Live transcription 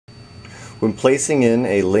When placing in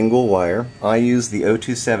a lingual wire, I use the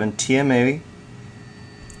 027 TMA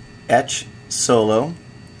etch solo.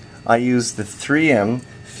 I use the 3M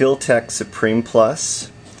Filtech Supreme Plus.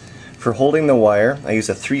 For holding the wire, I use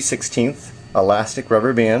a 3/16 elastic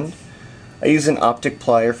rubber band. I use an optic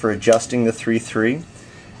plier for adjusting the 3/3,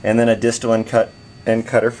 and then a distal end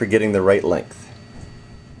cutter for getting the right length.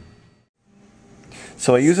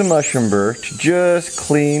 So I use a mushroom burr to just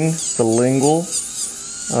clean the lingual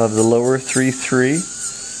of the lower 3/3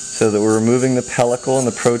 so that we're removing the pellicle and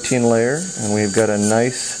the protein layer, and we've got a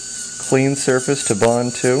nice clean surface to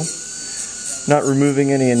bond to. Not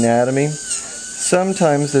removing any anatomy.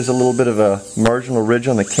 Sometimes there's a little bit of a marginal ridge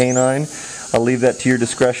on the canine. I'll leave that to your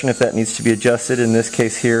discretion if that needs to be adjusted. In this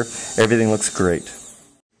case here, everything looks great.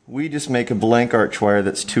 We just make a blank arch wire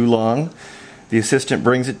that's too long. The assistant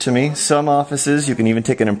brings it to me. Some offices you can even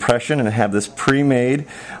take an impression and have this pre-made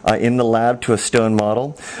in the lab to a stone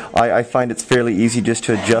model. I find it's fairly easy just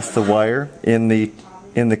to adjust the wire in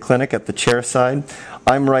the clinic at the chair side.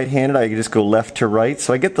 I'm right-handed. I just go left to right,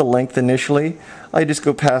 so I get the length initially. I just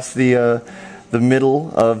go past the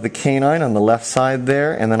middle of the canine on the left side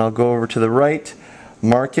there, and then I'll go over to the right,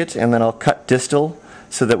 mark it, and then I'll cut distal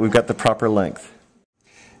so that we've got the proper length.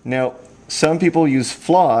 Now, some people use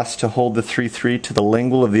floss to hold the 3/3 to the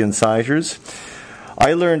lingual of the incisors.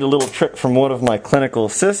 I learned a little trick from one of my clinical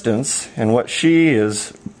assistants, and what she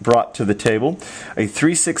has brought to the table, a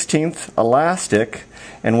 3/16 elastic,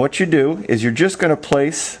 and what you do is you're just going to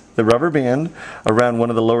place the rubber band around one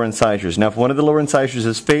of the lower incisors. Now if one of the lower incisors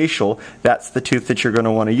is facial, that's the tooth that you're going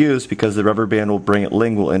to want to use because the rubber band will bring it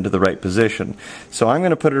lingual into the right position. So I'm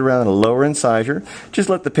going to put it around a lower incisor. Just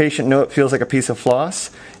let the patient know it feels like a piece of floss.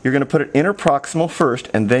 You're going to put it interproximal first,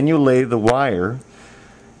 and then you lay the wire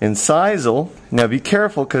incisal. Now be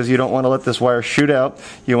careful because you don't want to let this wire shoot out.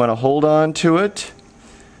 You want to hold on to it,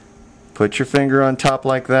 put your finger on top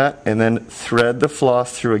like that, and then thread the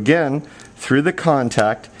floss through again, through the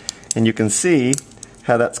contact, and you can see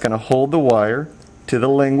how that's going to hold the wire to the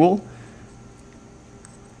lingual.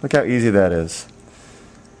 Look how easy that is.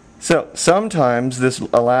 So sometimes this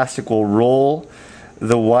elastic will roll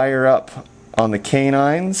the wire up on the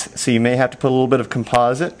canines, so you may have to put a little bit of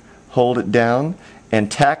composite, hold it down, and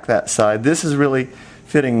tack that side. This is really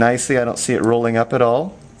fitting nicely. I don't see it rolling up at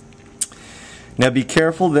all. Now be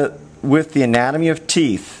careful that with the anatomy of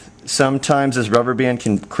teeth, sometimes this rubber band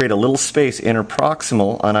can create a little space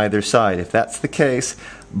interproximal on either side. If that's the case,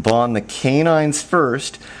 bond the canines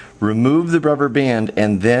first, remove the rubber band,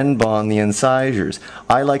 and then bond the incisors.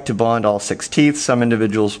 I like to bond all 6 teeth. Some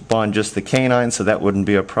individuals bond just the canines, so that wouldn't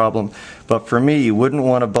be a problem. But for me, you wouldn't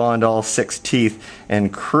want to bond all 6 teeth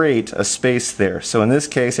and create a space there. So in this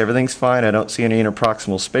case, everything's fine. I don't see any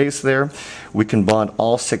interproximal space there. We can bond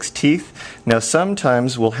all 6 teeth. Now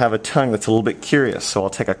sometimes we'll have a tongue that's a little bit curious. So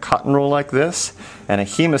I'll take a cotton roll like this and a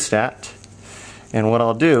hemostat. And what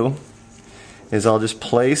I'll do is I'll just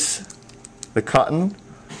place the cotton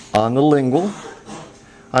on the lingual.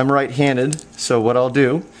 I'm right-handed, so what I'll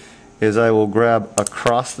do is I will grab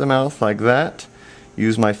across the mouth like that,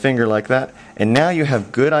 use my finger like that, and now you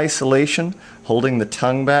have good isolation holding the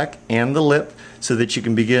tongue back and the lip so that you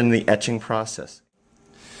can begin the etching process.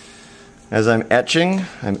 As I'm etching,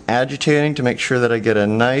 I'm agitating to make sure that I get a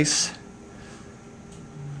nice,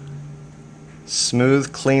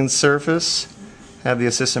 smooth, clean surface. Have the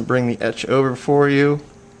assistant bring the etch over for you.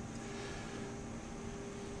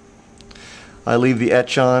 I leave the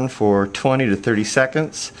etch on for 20 to 30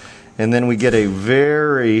 seconds, and then we get a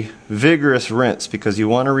very vigorous rinse because you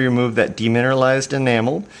want to remove that demineralized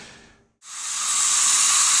enamel.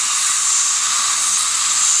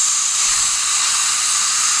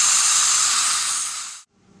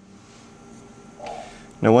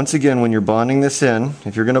 Now once again, when you're bonding this in,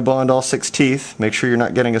 if you're going to bond all 6 teeth, make sure you're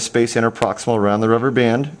not getting a space interproximal around the rubber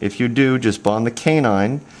band. If you do, just bond the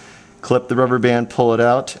canine. Clip the rubber band, pull it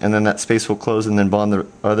out, and then that space will close, and then bond the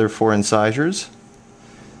other 4 incisors.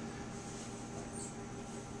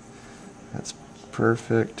 That's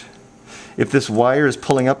perfect. If this wire is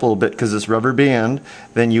pulling up a little bit because it's rubber band,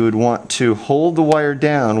 then you would want to hold the wire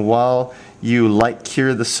down while you light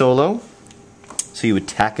cure the solo. So you would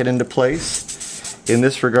tack it into place. In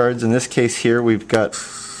this regards, in this case here, we don't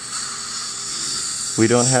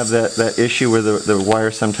have that issue where the wire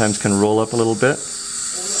sometimes can roll up a little bit.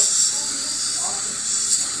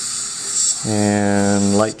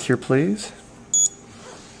 And light cure, please.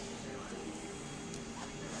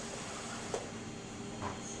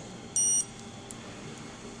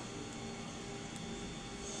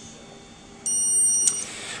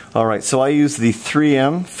 Alright, so I use the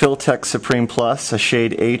 3M Filtech Supreme Plus, a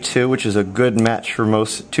shade A2, which is a good match for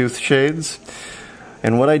most tooth shades.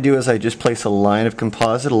 And what I do is I just place a line of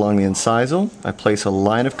composite along the incisal. I place a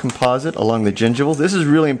line of composite along the gingival. This is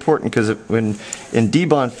really important because when in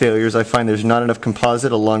debond failures I find there's not enough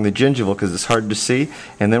composite along the gingival because it's hard to see.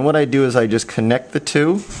 And then what I do is I just connect the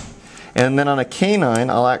two. And then on a canine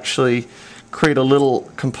I'll actually create a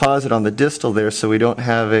little composite on the distal there so we don't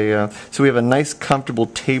have a so we have a nice comfortable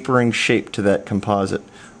tapering shape to that composite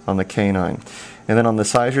on the canine. And then on the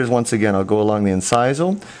incisors, once again, I'll go along the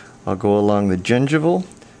incisal, I'll go along the gingival,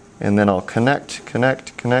 and then I'll connect.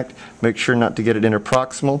 Make sure not to get it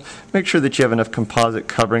interproximal. Make sure that you have enough composite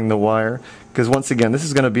covering the wire, because once again, this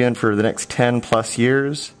is going to be in for the next 10 plus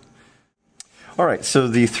years. Alright, so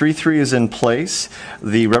the 3-3 is in place.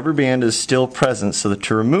 The rubber band is still present, so that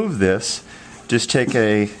to remove this, just take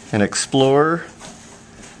an Explorer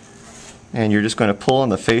and you're just going to pull on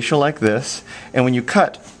the fascia like this. And when you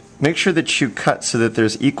cut, make sure that you cut so that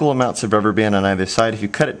there's equal amounts of rubber band on either side. If you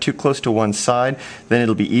cut it too close to one side, then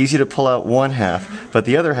it'll be easy to pull out one half, but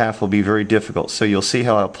the other half will be very difficult. So you'll see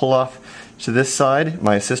how I'll pull off to this side.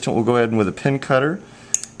 My assistant will go ahead and with a pin cutter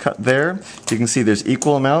cut there. You can see there's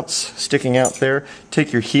equal amounts sticking out there.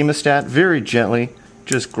 Take your hemostat very gently,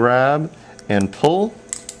 just grab and pull.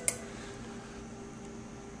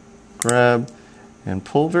 Grab and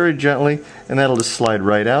pull very gently, and that'll just slide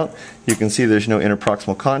right out. You can see there's no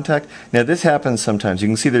interproximal contact. Now this happens sometimes. You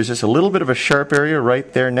can see there's just a little bit of a sharp area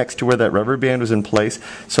right there next to where that rubber band was in place.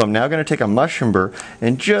 So I'm now going to take a mushroom burr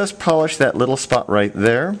and just polish that little spot right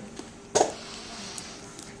there,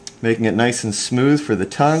 making it nice and smooth for the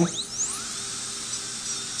tongue. That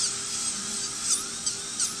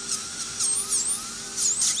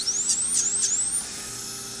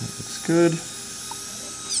looks good.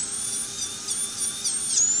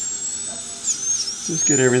 Just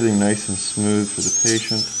get everything nice and smooth for the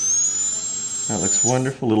patient. That looks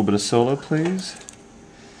wonderful. A little bit of solo, please.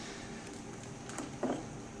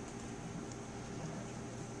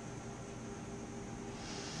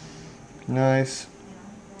 Nice.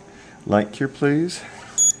 Light cure, please.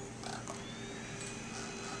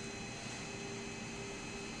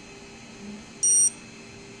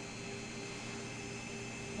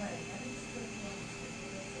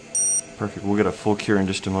 Perfect. We'll get a full cure in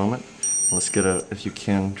just a moment. Let's get a, if you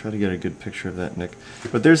can, try to get a good picture of that, Nick.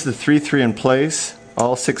 But there's the 3-3 in place,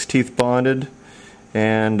 all 6 teeth bonded,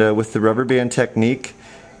 and with the rubber band technique.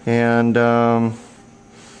 And now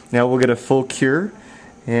we'll get a full cure,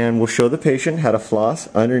 and we'll show the patient how to floss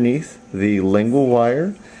underneath the lingual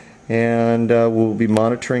wire. And we'll be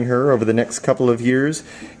monitoring her over the next couple of years.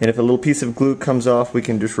 And if a little piece of glue comes off, we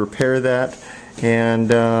can just repair that. And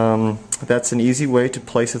that's an easy way to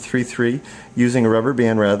place a 3-3 using a rubber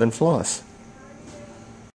band rather than floss.